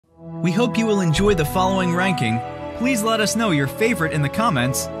We hope you will enjoy the following ranking. Please let us know your favorite in the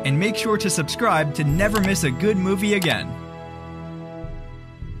comments, and make sure to subscribe to never miss a good movie again.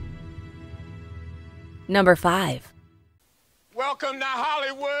 Number 5. Welcome to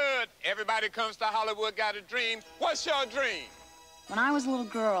Hollywood. Everybody comes to Hollywood, got a dream. What's your dream? When I was a little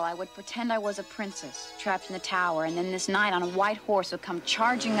girl, I would pretend I was a princess, trapped in the tower, and then this knight on a white horse would come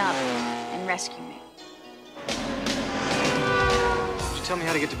charging up and rescue me. Could you tell me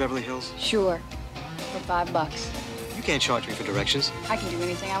how to get to Beverly Hills? Sure, for $5. You can't charge me for directions. I can do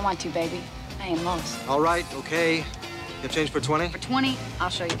anything I want to, baby. I ain't lost. All right, okay. You have change for 20? For 20, I'll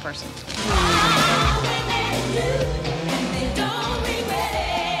show you personally.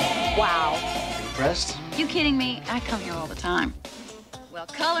 Wow. Impressed? You kidding me? I come here all the time. Well,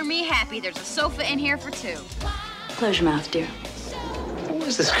 color me happy. There's a sofa in here for 2. Close your mouth, dear. Who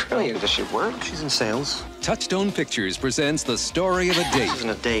is this girl here? Does she work? She's in sales. Touchstone Pictures presents the story of a This date isn't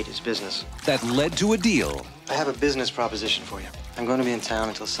a date, it's business. that led to a deal I have a business proposition for you. I'm going to be in town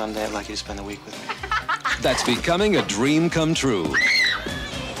until Sunday. I'd like you to spend the week with me. that's becoming a dream come true.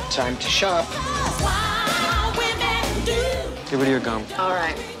 Time to shop. Get rid of your gum. All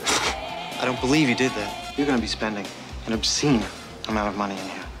right. I don't believe you did that. You're going to be spending an obscene amount of money in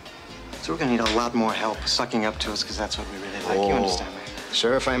here. So we're going to need a lot more help sucking up to us, because that's what we really like. You understand me?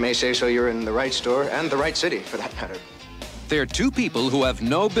 Sir, if I may say so, you're in the right store and the right city, for that matter. They're two people who have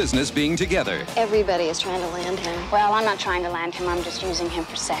no business being together, Everybody is trying to land him. Well, I'm not trying to land him. I'm just using him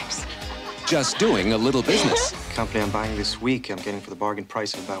for sex. just doing a little business. The company I'm buying this week, I'm getting for the bargain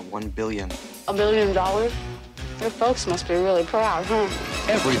price of about $1 billion. $1 billion? Your folks must be really proud, huh?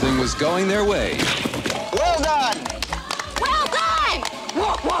 Everything was going their way Well done! Well done!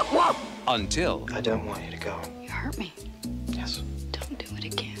 Whoop, whoop, whoop! until I don't want you to go. You hurt me. Yes. Don't do it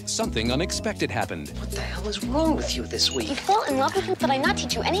again. something unexpected happened. What the hell is wrong with you this You week? fall in love with him? Did I not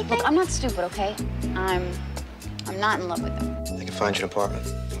teach you anything? Look, I'm not stupid, okay? I'm not in love with him. I can find you an apartment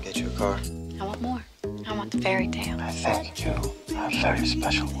and get you a car. I want more. I want the fairy tale. I think you are a very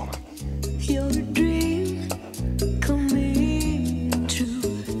special woman.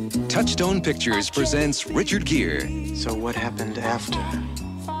 Touchstone Pictures presents Richard Gere, So what happened after?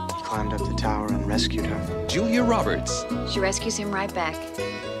 He climbed up the tower and rescued her. Julia Roberts, She rescues him right back.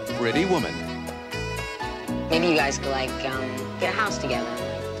 Pretty Woman, Maybe you guys could, get a house together.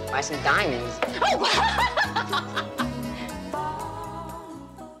 Buy some diamonds.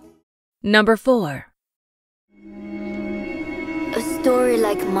 Number 4. A story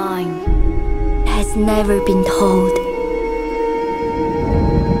like mine has never been told.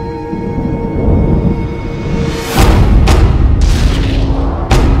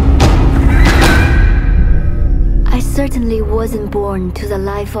 I certainly wasn't born to the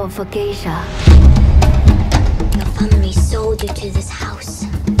life of a geisha. Your family sold you to this house.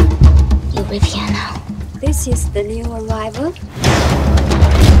 You live here now. This is the new arrival.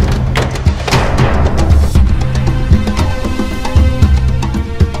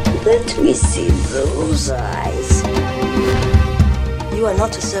 Let me see those eyes. You are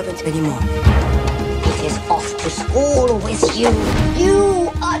not a servant anymore. It is off to school with you.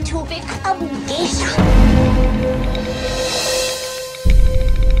 You are to become geisha.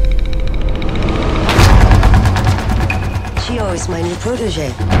 Chio is my new protege.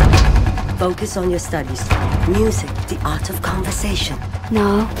 Focus on your studies. Music, the art of conversation.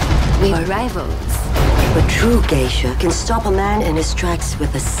 No, we are rivals. A true geisha can stop a man in his tracks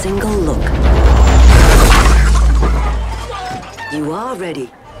with a single look. You are ready.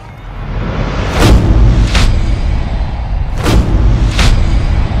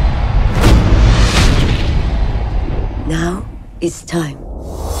 Now it's time.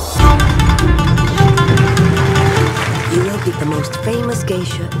 You will be the most famous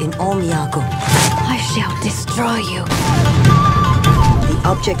geisha in all Miyako. I shall destroy you. The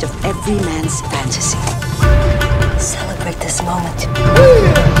object of every man's fantasy. Celebrate this moment.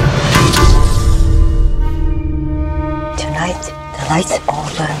 Tonight, the lights all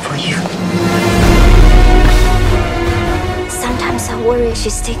burn for you. Sometimes I worry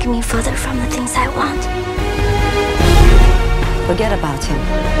she's taking me further from the things I want. Forget about him.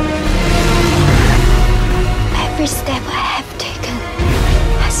 Every step I have taken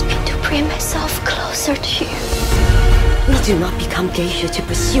has been to bring myself closer to you. We do not become geisha to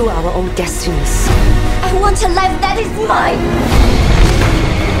pursue our own destinies. I want a life that is mine.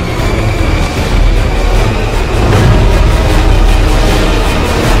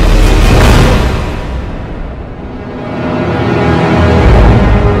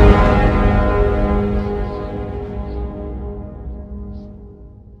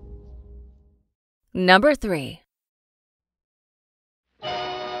 Number 3.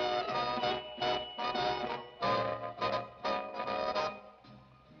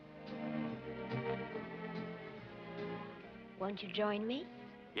 Won't you join me?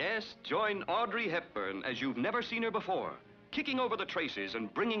 Yes, join Audrey Hepburn as you've never seen her before, kicking over the traces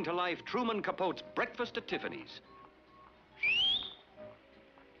and bringing to life Truman Capote's Breakfast at Tiffany's.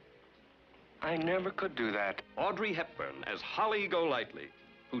 I never could do that. Audrey Hepburn as Holly Golightly,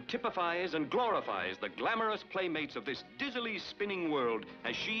 who typifies and glorifies the glamorous playmates of this dizzily spinning world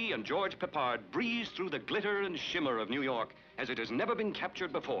as she and George Peppard breeze through the glitter and shimmer of New York as it has never been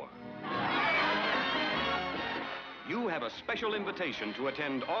captured before. You have a special invitation to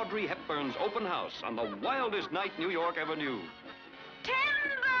attend Audrey Hepburn's open house on the wildest night New York ever knew.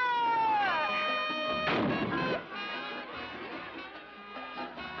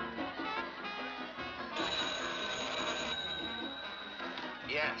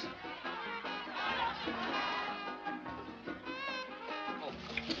 Yes.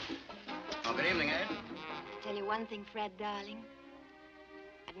 Oh, good evening, Ed. Tell you one thing, Fred, darling.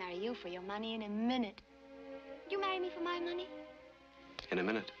 I'd marry you for your money in a minute. Would you marry me for my money? In a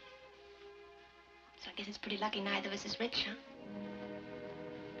minute. So I guess it's pretty lucky neither of us is rich, huh?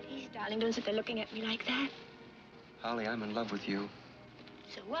 Please, darling, don't sit there looking at me like that. Holly, I'm in love with you.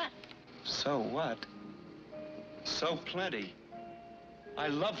 So what? So what? So plenty. I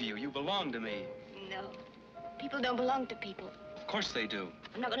love you. You belong to me. No. People don't belong to people. Of course they do.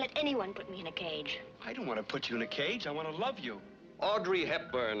 I'm not gonna let anyone put me in a cage. I don't want to put you in a cage. I want to love you. Audrey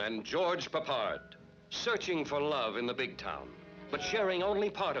Hepburn and George Peppard, searching for love in the big town, but sharing only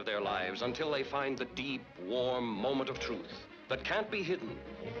part of their lives until they find the deep, warm moment of truth that can't be hidden,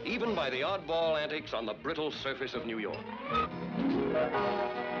 even by the oddball antics on the brittle surface of New York.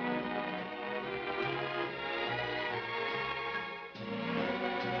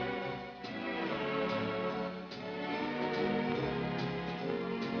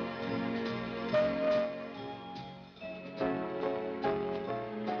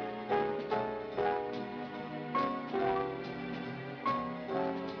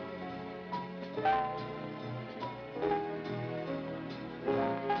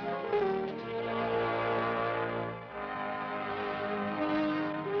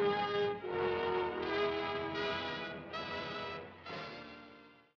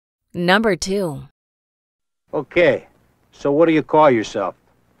 Number 2. Okay, so what do you call yourself?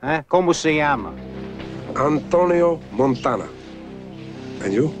 Huh? ¿Cómo se llama? Antonio Montana.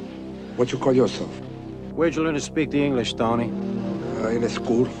 And you? What you call yourself? Where'd you learn to speak the English, Tony? In a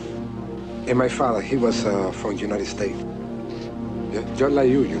school. And my father, he was from the United States. Yeah, just like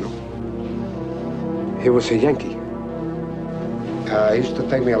you know. He was a Yankee. He used to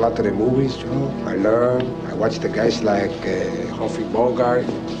take me a lot to the movies, you know. I learned. I watched the guys like Humphrey Bogart,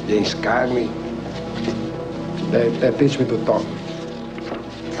 James Cagney. They teach me to talk.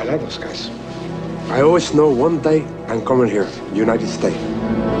 I like those guys. I always know one day I'm coming here, United States.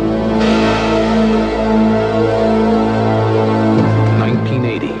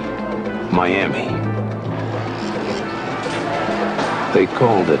 1980, Miami. They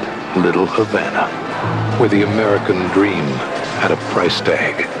called it Little Havana, where the American dream had a price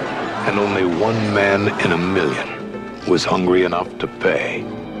tag, and only one man in a million was hungry enough to pay.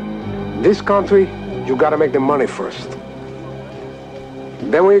 This country, you gotta make the money first.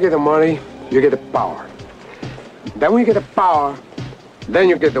 Then when you get the money, you get the power. Then when you get the power, then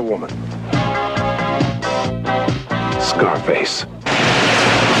you get the woman. Scarface.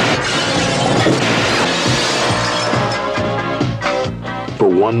 For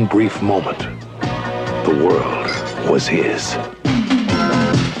one brief moment, the world was his.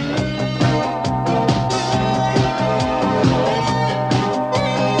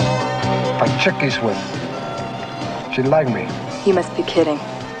 My chick is with. She like me. You must be kidding.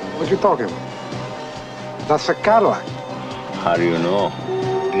 What you talking about? That's a Cadillac. How do you know?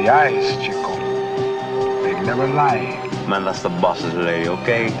 The eyes, Chico. They never lie. Man, that's the boss's lady,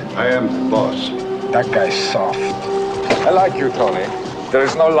 okay? I am the boss. That guy's soft. I like you, Tony. There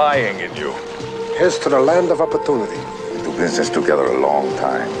is no lying in you. Here's to the land of opportunity. We do business together a long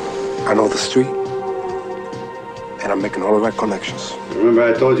time. I know the street. And I'm making all the right connections. Remember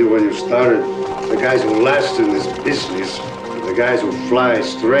I told you when you started, the guys who last in this business are the guys who fly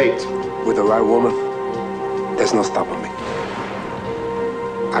straight. With the right woman, there's no stopping me.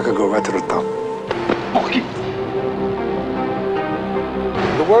 I could go right to the top.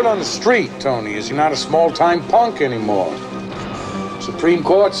 The word on the street, Tony, is you're not a small-time punk anymore. Supreme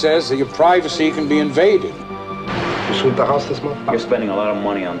Court says that your privacy can be invaded. You sweep the house this month? You're spending a lot of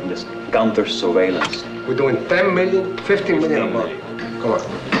money on this counter surveillance. We're doing 10 million, 15 million a month. Come on.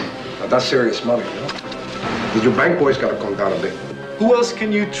 Now that's serious money, you know? Your bank boys gotta come down a bit. Who else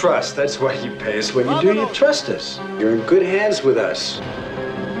can you trust? That's why you pay us when you do. You trust us. You're in good hands with us.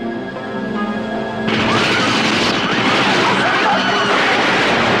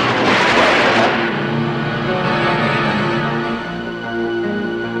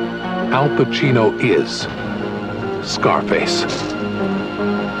 Al Pacino is Scarface.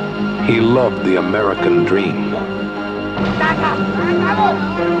 He loved the American dream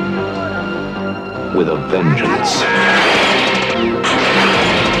with a vengeance.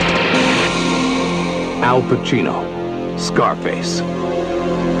 Al Pacino, Scarface.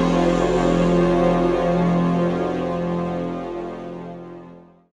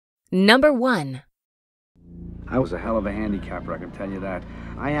 Number 1. I was a hell of a handicapper, I can tell you that.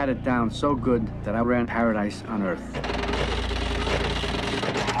 I had it down so good that I ran paradise on earth.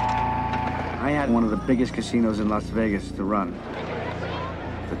 I had one of the biggest casinos in Las Vegas to run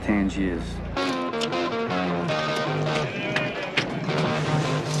for 10 years.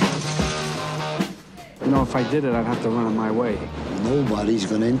 You know, if I did it, I'd have to run it my way. Nobody's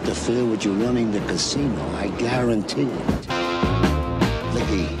gonna interfere with you running the casino, I guarantee it.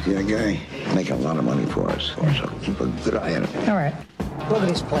 Mickey, see that guy? Making a lot of money for us, so keep a good eye on it. All right. Look at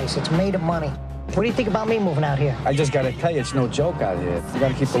this place. It's made of money. What do you think about me moving out here? I just gotta tell you, it's no joke out here. You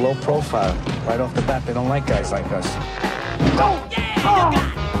gotta keep a low profile. Right off the bat, they don't like guys like us. Oh! Oh!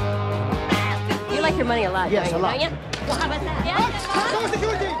 You like your money a lot, yes, don't you? A lot. Don't you? Well, how about that?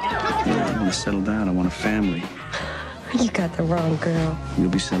 I want to settle down. I want a family. You got the wrong girl. You'll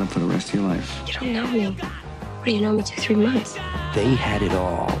be set up for the rest of your life. You don't know me. What do you know me 2-3 months? They had it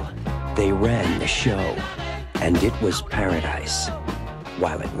all. They ran the show. And it was paradise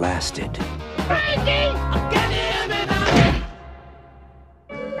while it lasted.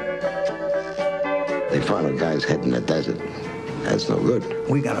 They found a guy's head in the desert. That's no good.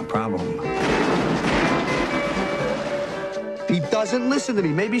 We got a problem. He doesn't listen to me.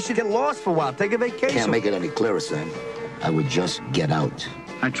 Maybe you should get lost for a while. Take a vacation. Can't make it any clearer, Sam. I would just get out.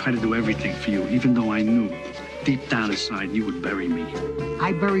 I tried to do everything for you, even though I knew deep down inside you would bury me.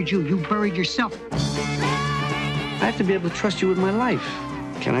 I buried you. You buried yourself. I have to be able to trust you with my life.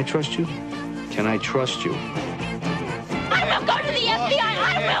 Can I trust you? Can I trust you? I will go to the FBI.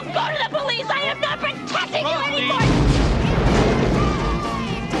 I will go to the police. I am not protecting you anymore.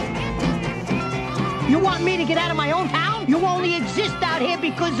 You want me to get out of my own town? You only exist out here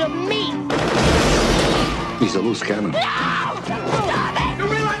because of me. He's a loose cannon. No! Stop it! You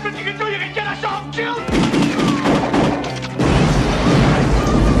realize what you can do? You can get us all killed.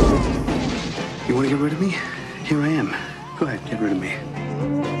 You want to get rid of me? Here I am. Go ahead, get rid of me.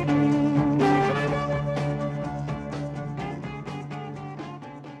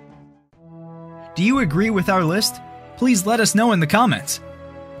 Do you agree with our list? Please let us know in the comments.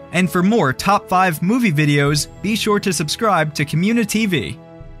 And for more top 5 movie videos, be sure to subscribe to communiTV.